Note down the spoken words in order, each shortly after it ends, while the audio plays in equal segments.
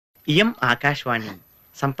इयम् आकाशवाणी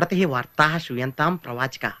सम्प्रतिः वार्ताः श्रूयन्तां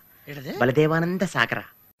प्रवाचिका बलदेवानंद सागरा.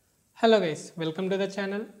 Hello guys, welcome to the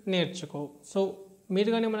channel నేర్చుకో. సో మీరు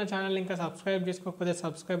కానీ మన ఛానల్ ఇంకా సబ్స్క్రైబ్ చేసుకోకపోతే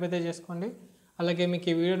సబ్స్క్రైబ్ అయితే చేసుకోండి. అలాగే మీకు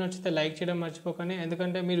ఈ వీడియో నచ్చితే లైక్ చేయడం మర్చిపోకండి,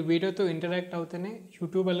 ఎందుకంటే మీరు వీడియోతో ఇంటరాక్ట్ అవుతూనే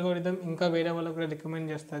యూట్యూబ్ అల్గోరిథం ఇంకా వేరే వాళ్ళకు కూడా రికమెండ్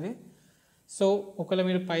చేస్తుంది. సో ఒకవేళ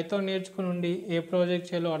మీరు పైథాన్ నేర్చుకుని ఉండి ఏ ప్రాజెక్ట్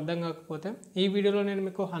చేయాలో అర్థం కాకపోతే ఈ వీడియోలో నేను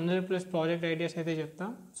మీకు 100+ ప్రాజెక్ట్ ఐడియాస్ అయితే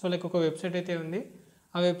చెప్తాను. సో లైక్ ఒక వెబ్సైట్ అయితే ఉంది,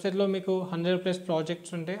 ఆ వెబ్సైట్లో మీకు 100+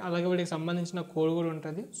 ప్రాజెక్ట్స్ ఉంటాయి, అలాగే వాటికి సంబంధించిన కోడ్ కూడా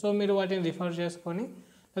ఉంటుంది. సో మీరు వాటిని రిఫర్ చేసుకొని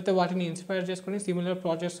లేకపోతే వాటిని ఇన్స్పైర్ చేసుకొని సిమిలర్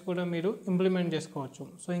ప్రాజెక్ట్స్ కూడా మీరు ఇంప్లిమెంట్ చేసుకోవచ్చు.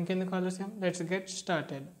 సో ఇంకెందుకు ఆలస్యం, లెట్స్ గెట్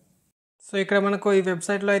స్టార్టెడ్. సో ఇక్కడ మనకు ఈ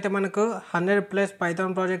వెబ్సైట్లో అయితే మనకు 100+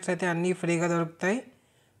 పైథాన్ ప్రాజెక్ట్స్ అయితే అన్నీ ఫ్రీగా దొరుకుతాయి.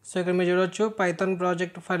 సో ఇక్కడ మీరు చూడవచ్చు Python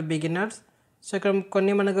project for beginners. So ఇక్కడ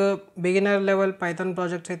కొన్ని మనకు బిగినర్ లెవెల్ పైథాన్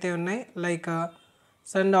ప్రాజెక్ట్స్ అయితే ఉన్నాయి, like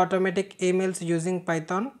send automatic emails using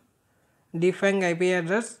Python, define IP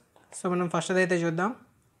address. So మనం ఫస్ట్ అయితే చూద్దాం.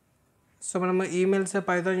 సో మనం ఈమెయిల్స్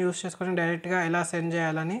పైథాన్ యూస్ చేసుకొని డైరెక్ట్గా ఎలా సెండ్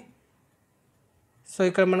చేయాలని. సో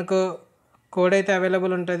ఇక్కడ మనకు కోడ్ అయితే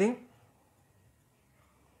అవైలబుల్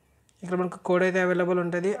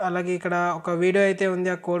ఉంటుంది, అలాగే ఇక్కడ ఒక వీడియో అయితే ఉంది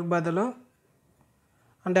ఆ కోడ్ బదులు,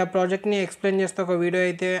 అంటే ఆ ప్రాజెక్ట్ని ఎక్స్ప్లెయిన్ చేస్తూ ఒక వీడియో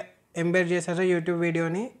అయితే ఎంబెడ్ చేశారు యూట్యూబ్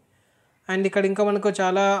వీడియోని. అండ్ ఇక్కడ ఇంకా మనకు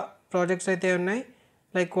చాలా ప్రాజెక్ట్స్ అయితే ఉన్నాయి,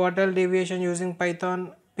 like quarter deviation using Python,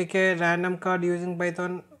 pick ఏ random card using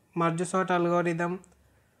Python, merge sort algorithm.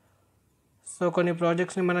 So కొన్ని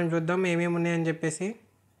ప్రాజెక్ట్స్ని మనం చూద్దాం ఏమేమి ఉన్నాయని చెప్పేసి.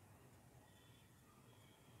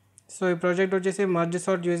 సో ఈ ప్రాజెక్ట్ వచ్చేసి merge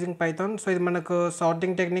sort using Python. So ఇది మనకు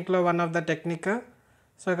sorting టెక్నిక్లో one of the technique.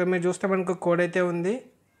 So ఇక్కడ మీరు చూస్తే మనకు కోడ్ అయితే ఉంది.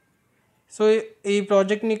 సో ఈ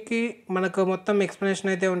ప్రాజెక్ట్కి మనకు మొత్తం ఎక్స్ప్లెనేషన్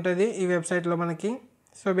అయితే ఉంటుంది ఈ వెబ్సైట్లో మనకి.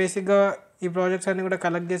 సో బేసిక్గా ఈ ప్రాజెక్ట్స్ అన్నీ కూడా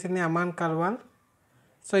కలెక్ట్ చేసింది అమాన్ కర్వాల్.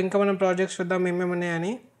 సో ఇంకా మనం ప్రాజెక్ట్స్ చూద్దాం ఏమేమి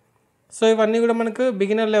ఉన్నాయని. సో ఇవన్నీ కూడా మనకు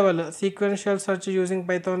beginner level, sequential search using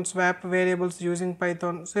Python, swap variables using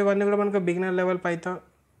Python. So ఇవన్నీ కూడా మనకు బిగినర్ లెవెల్ పైథాన్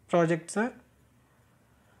ప్రాజెక్ట్స్.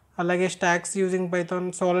 అలాగే stocks using Python.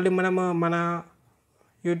 So already మనం మన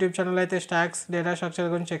యూట్యూబ్ ఛానల్ అయితే స్టాక్స్ డేటా స్ట్రక్చర్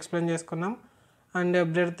గురించి ఎక్స్ప్లెయిన్ చేసుకున్నాం. And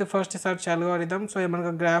breadth first search algorithm. So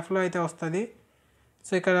మనకు గ్రాఫ్లో అయితే వస్తుంది.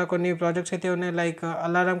 సో ఇక్కడ కొన్ని ప్రాజెక్ట్స్ అయితే ఉన్నాయి, like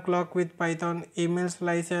alarm clock with Python, email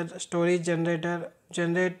slicer, storage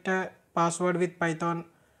generator password with Python,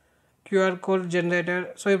 QR code generator.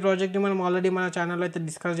 So ఈ ప్రాజెక్ట్ని మనం ఆల్రెడీ మన ఛానల్లో అయితే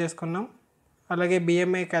డిస్కస్ చేసుకున్నాం. అలాగే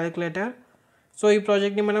బిఎంఐ క్యాలిక్యులేటర్. సో ఈ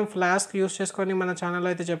ప్రాజెక్ట్ని మనం ఫ్లాస్క్ యూస్ చేసుకొని మన ఛానల్లో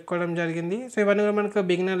అయితే చెప్పుకోవడం జరిగింది. సో ఇవన్నీ కూడా మనకు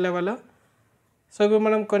బిగినర్ లెవెల్. సో ఇప్పుడు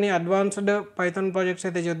మనం కొన్ని అడ్వాన్స్డ్ పైథాన్ ప్రాజెక్ట్స్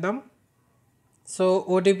అయితే చూద్దాం. So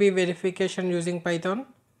OTP verification using Python.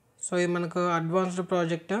 So ఇది మనకు అడ్వాన్స్డ్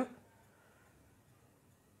ప్రాజెక్ట్.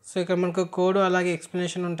 సో ఇక్కడ మనకు కోడ్ అలాగే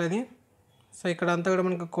ఎక్స్ప్లెనేషన్ ఉంటుంది. సో ఇక్కడ అంతా కూడా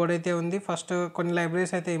మనకు కోడ్ అయితే ఉంది. ఫస్ట్ కొన్ని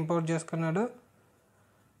లైబ్రరీస్ అయితే ఇంపోర్ట్ చేసుకున్నాడు.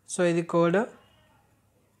 సో ఇది కోడ్.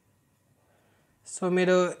 సో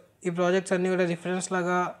మీరు ఈ ప్రాజెక్ట్స్ అన్నీ కూడా రిఫరెన్స్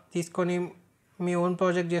లాగా తీసుకొని మీ ఓన్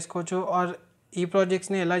ప్రాజెక్ట్ చేసుకోవచ్చు, ఆర్ ఈ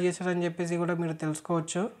ప్రాజెక్ట్స్ని ఎలా చేశారని చెప్పేసి కూడా మీరు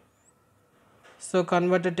తెలుసుకోవచ్చు. So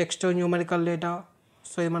convert text to numerical data.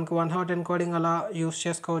 So ఇది మనకు 1 హాట్ ఎన్కోడింగ్ అలా యూస్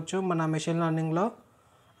చేసుకోవచ్చు మన మెషిన్ లెర్నింగ్లో.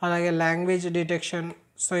 అలాగే లాంగ్వేజ్ డిటెక్షన్.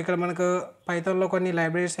 సో ఇక్కడ మనకు పైథాన్లో కొన్ని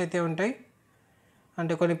లైబ్రరీస్ అయితే ఉంటాయి,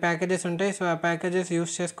 అంటే కొన్ని ప్యాకేజెస్ ఉంటాయి. సో ఆ ప్యాకేజెస్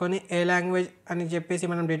యూస్ చేసుకొని ఏ లాంగ్వేజ్ అని చెప్పేసి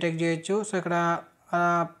మనం డిటెక్ట్ చేయొచ్చు. సో ఇక్కడ ఆ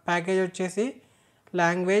ప్యాకేజ్ వచ్చేసి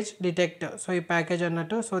లాంగ్వేజ్ డిటెక్ట్. సో ఈ ప్యాకేజ్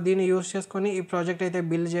అన్నట్టు. సో దీన్ని యూస్ చేసుకొని ఈ ప్రాజెక్ట్ అయితే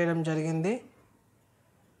బిల్డ్ చేయడం జరిగింది.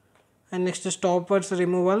 And next stop words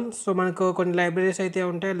removal. So మనకు కొన్ని లైబ్రరీస్ అయితే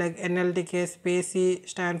ఉంటాయి, like ఎన్ఎల్టీకే, Spacey,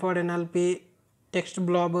 Stanford NLP, text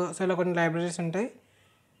blob. So ఇలా కొన్ని లైబ్రరీస్ ఉంటాయి.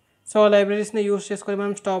 సో ఆ లైబ్రరీస్ని యూస్ చేసుకొని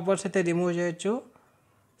మనం స్టాప్ వర్డ్స్ అయితే రిమూవ్ చేయొచ్చు.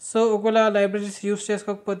 సో ఒకవేళ లైబ్రరీస్ యూస్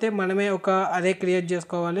చేసుకోకపోతే మనమే ఒక అరే క్రియేట్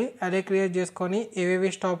చేసుకోవాలి. అరే క్రియేట్ చేసుకొని ఏవేవి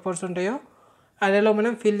స్టాప్ వర్డ్స్ ఉంటాయో అరేలో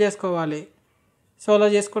మనం ఫిల్ చేసుకోవాలి. సో అలా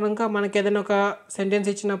చేసుకున్నాక మనకి ఏదైనా ఒక సెంటెన్స్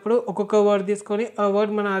ఇచ్చినప్పుడు ఒక్కొక్క వర్డ్ తీసుకొని ఆ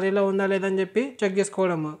వర్డ్ మన అరేలో ఉందా లేదని చెప్పి చెక్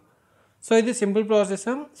చేసుకోవడము. సో ఇది సింపుల్ ప్రాసెస్.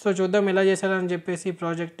 సో చూద్దాం ఎలా చేశారని చెప్పేసి ఈ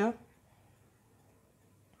ప్రాజెక్ట్.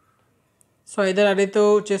 సో ఇద్దరు అరేతో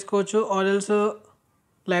చేసుకోవచ్చు, ఆర్ ఎల్స్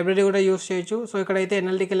లైబ్రరీ కూడా యూస్ చేయొచ్చు. సో ఇక్కడైతే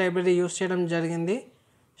ఎన్ఎల్టీకే లైబ్రరీ యూస్ చేయడం జరిగింది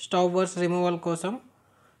స్టాప్ వర్డ్స్ రిమూవల్ కోసం.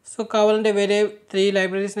 సో కావాలంటే వేరే 3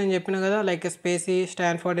 లైబ్రరీస్ నేను చెప్పిన కదా, లైక్ స్పేసీ,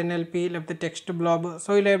 స్టాన్ఫోర్డ్ ఎన్ఎల్పి, లేకపోతే టెక్స్ట్ బ్లాబ్. సో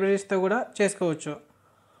ఈ లైబ్రరీస్తో కూడా చేసుకోవచ్చు.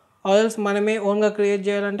 ఆల్స్ మనమే ఓన్గా క్రియేట్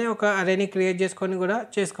చేయాలంటే ఒక అరేని క్రియేట్ చేసుకొని కూడా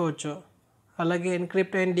చేసుకోవచ్చు. అలాగే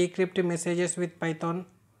encrypt and decrypt messages with Python,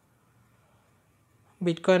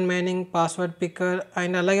 bitcoin mining, password picker.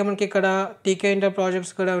 And అలాగే మనకి ఇక్కడ టీకే ఇంటర్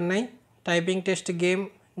ప్రాజెక్ట్స్ కూడా ఉన్నాయి, typing test game,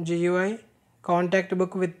 GUI, contact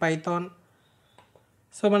book with Python.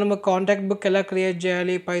 So మనము కాంటాక్ట్ బుక్ ఎలా క్రియేట్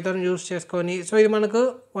చేయాలి పైథాన్ యూస్ చేసుకొని. సో ఇది మనకు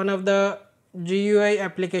one of the GUI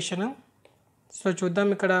application. So చూద్దాం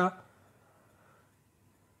ఇక్కడ.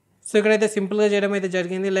 సో ఇక్కడైతే సింపుల్గా చేయడం అయితే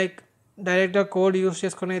జరిగింది, లైక్ డైరెక్ట్గా కోడ్ యూస్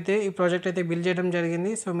చేసుకొని అయితే ఈ ప్రాజెక్ట్ అయితే బిల్డ్ చేయడం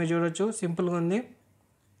జరిగింది. సో మీరు చూడొచ్చు సింపుల్గా ఉంది.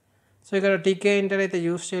 సో ఇక్కడ టీకే ఇంటర్ అయితే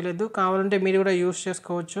యూస్ చేయలేదు, కావాలంటే మీరు కూడా యూస్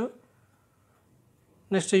చేసుకోవచ్చు.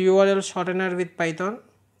 Next URL షార్టనర్ with Python.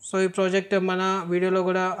 So ఈ ప్రాజెక్ట్ మన వీడియోలో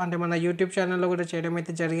కూడా అంటే మన యూట్యూబ్ ఛానల్లో కూడా చేయడం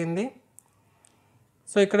అయితే జరిగింది.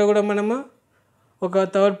 సో ఇక్కడ కూడా మనము ఒక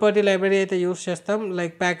థర్డ్ పార్టీ లైబ్రరీ అయితే యూస్ చేస్తాం,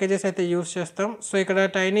 లైక్ ప్యాకేజెస్ అయితే యూస్ చేస్తాం. సో ఇక్కడ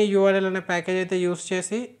టైనీ URL అనే ప్యాకేజ్ అయితే యూస్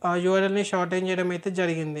చేసి ఆ URLని షార్టైన్ చేయడం అయితే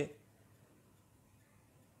జరిగింది.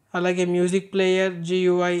 అలాగే music player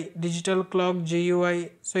GUI, digital clock GUI.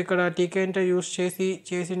 So ఇక్కడ టీకే ఇంటర్ యూస్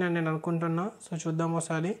చేసిందని నేను అనుకుంటున్నా. సో చూద్దాం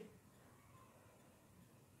ఒకసారి.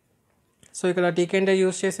 సో ఇక్కడ టీకే ఇంటర్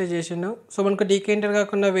యూస్ చేసిండు. సో మనకు టీకే ఇంటర్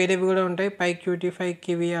కాకుండా వేరేవి కూడా ఉంటాయి, PyQt5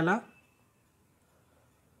 కివి అలా.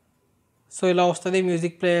 సో ఇలా వస్తుంది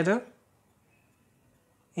మ్యూజిక్ ప్లేయర్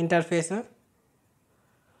ఇంటర్ఫేస్.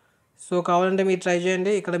 సో కావాలంటే మీరు ట్రై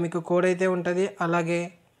చేయండి, ఇక్కడ మీకు కోడ్ అయితే ఉంటుంది, అలాగే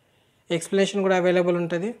ఎక్స్ప్లెనేషన్ కూడా అవైలబుల్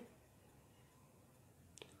ఉంటుంది.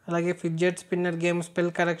 అలాగే fidget spinner game,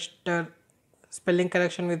 spelling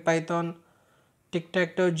correction with Python, tick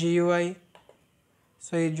talk to GUI.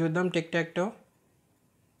 So ఇది చూద్దాం టిక్ టాక్ టో.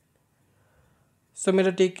 సో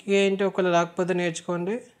మీరు టీకే ఏంటి ఒకవేళ రాకపోతే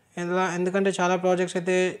నేర్చుకోండి, ఎందుకంటే చాలా ప్రాజెక్ట్స్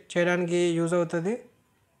అయితే చేయడానికి యూజ్ అవుతుంది.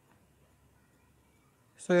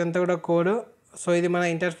 సో ఇదంతా కూడా కోడ్. సో ఇది మన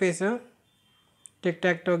interface tick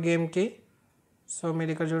talk to గేమ్కి. So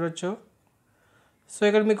మీరు ఇక్కడ చూడొచ్చు. సో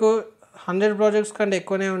ఇక్కడ మీకు 100 ప్రాజెక్ట్స్ కంటే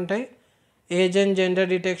ఎక్కువనే ఉంటాయి. ఏజెంట్, జెండర్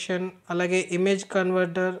డిటెక్షన్, అలాగే ఇమేజ్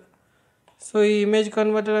కన్వర్టర్. సో ఈ ఇమేజ్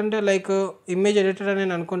కన్వర్టర్ అంటే లైక్ ఇమేజ్ ఎడిటర్ అని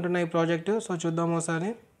నేను అనుకుంటున్నా ఈ ప్రాజెక్టు. సో చూద్దాం ఒకసారి.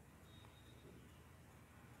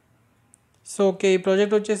 సో ఓకే, ఈ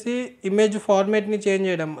ప్రాజెక్ట్ వచ్చేసి ఇమేజ్ ఫార్మేట్ని చేంజ్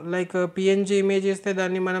చేయడం, లైక్ PNG ఇమేజ్ ఇస్తే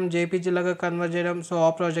దాన్ని మనం JPG లాగా కన్వర్ట్ చేయడం. సో ఆ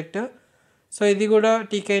ప్రాజెక్ట్. సో ఇది కూడా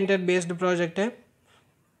టీకే ఇంటర్ బేస్డ్ ప్రాజెక్టే.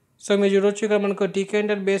 సో మీరు చూడొచ్చు ఇక్కడ మనకు టీకే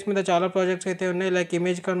ఇంటర్ బేస్ మీద చాలా ప్రాజెక్ట్స్ అయితే ఉన్నాయి, like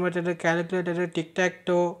image converted, calculator, tick talk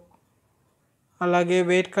to, అలాగే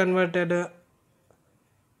వెయిట్ కన్వర్టెడ్.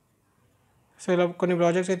 సో ఇలా కొన్ని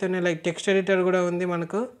ప్రాజెక్ట్స్ అయితే ఉన్నాయి, లైక్ టెక్స్ట్ ఎడిటర్ కూడా ఉంది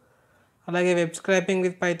మనకు, అలాగే వెబ్ స్క్రాపింగ్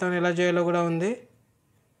విత్ పైథాన్ ఎలా చేయాలో కూడా ఉంది,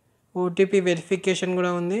 OTP వెరిఫికేషన్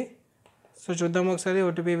కూడా ఉంది. సో చూద్దాం ఒకసారి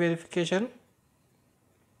OTP వెరిఫికేషన్.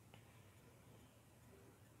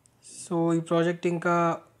 సో ఈ ప్రాజెక్ట్ ఇంకా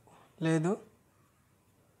లేదు.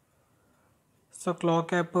 So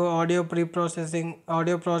clock app, audio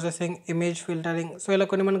processing, image filtering. So ఇలా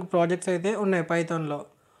కొన్ని మనకు ప్రాజెక్ట్స్ అయితే ఉన్నాయి పైథాన్లో.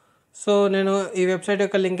 సో నేను ఈ వెబ్సైట్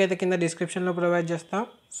యొక్క లింక్ అయితే కింద డిస్క్రిప్షన్లో ప్రొవైడ్ చేస్తాను.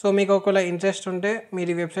 సో మీకు ఒకవేళ ఇంట్రెస్ట్ ఉంటే మీరు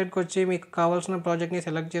ఈ వెబ్సైట్కి వచ్చి మీకు కావాల్సిన ప్రాజెక్ట్ని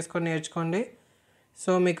సెలెక్ట్ చేసుకొని నేర్చుకోండి.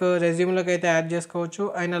 సో మీకు రెజ్యూమ్లోకి అయితే యాడ్ చేసుకోవచ్చు,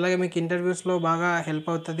 అండ్ అలాగే మీకు ఇంటర్వ్యూస్లో బాగా హెల్ప్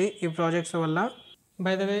అవుతుంది ఈ ప్రాజెక్ట్స్ వల్ల.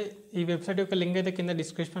 బై ద వే ఈ వెబ్సైట్ యొక్క లింక్ అయితే కింద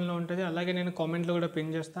డిస్క్రిప్షన్లో ఉంటుంది, అలాగే నేను కామెంట్లో కూడా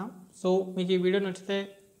పిన్ చేస్తాను. సో మీకు ఈ వీడియో నచ్చితే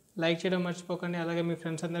లైక్ చేయడం మర్చిపోకండి, అలాగే మీ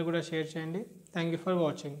ఫ్రెండ్స్ అందరూ కూడా షేర్ చేయండి. Thank you for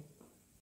watching.